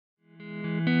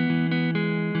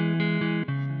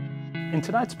In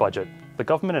tonight's budget, the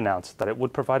government announced that it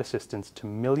would provide assistance to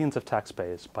millions of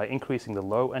taxpayers by increasing the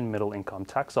low and middle income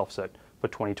tax offset for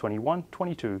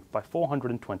 2021-22 by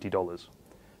 $420.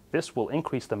 This will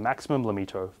increase the maximum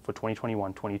LMITO for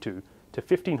 2021-22 to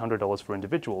 $1,500 for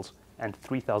individuals and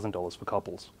 $3,000 for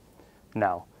couples.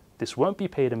 Now, this won't be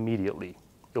paid immediately.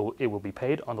 It will be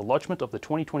paid on the lodgement of the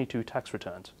 2022 tax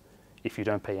returns. If you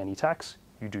don't pay any tax,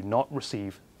 you do not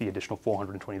receive the additional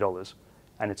 $420,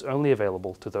 and it's only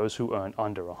available to those who earn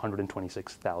under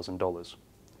 $126,000.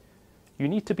 You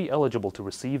need to be eligible to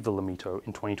receive the LMITO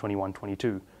in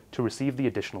 2021-22 to receive the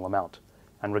additional amount,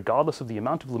 and regardless of the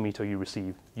amount of LMITO you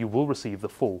receive, you will receive the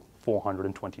full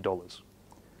 $420.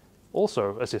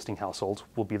 Also assisting households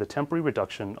will be the temporary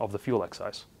reduction of the fuel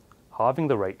excise, halving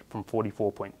the rate from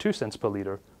 44.2 cents per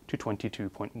litre to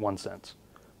 22.1 cents,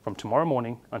 from tomorrow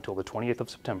morning until the 28th of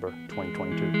September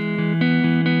 2022.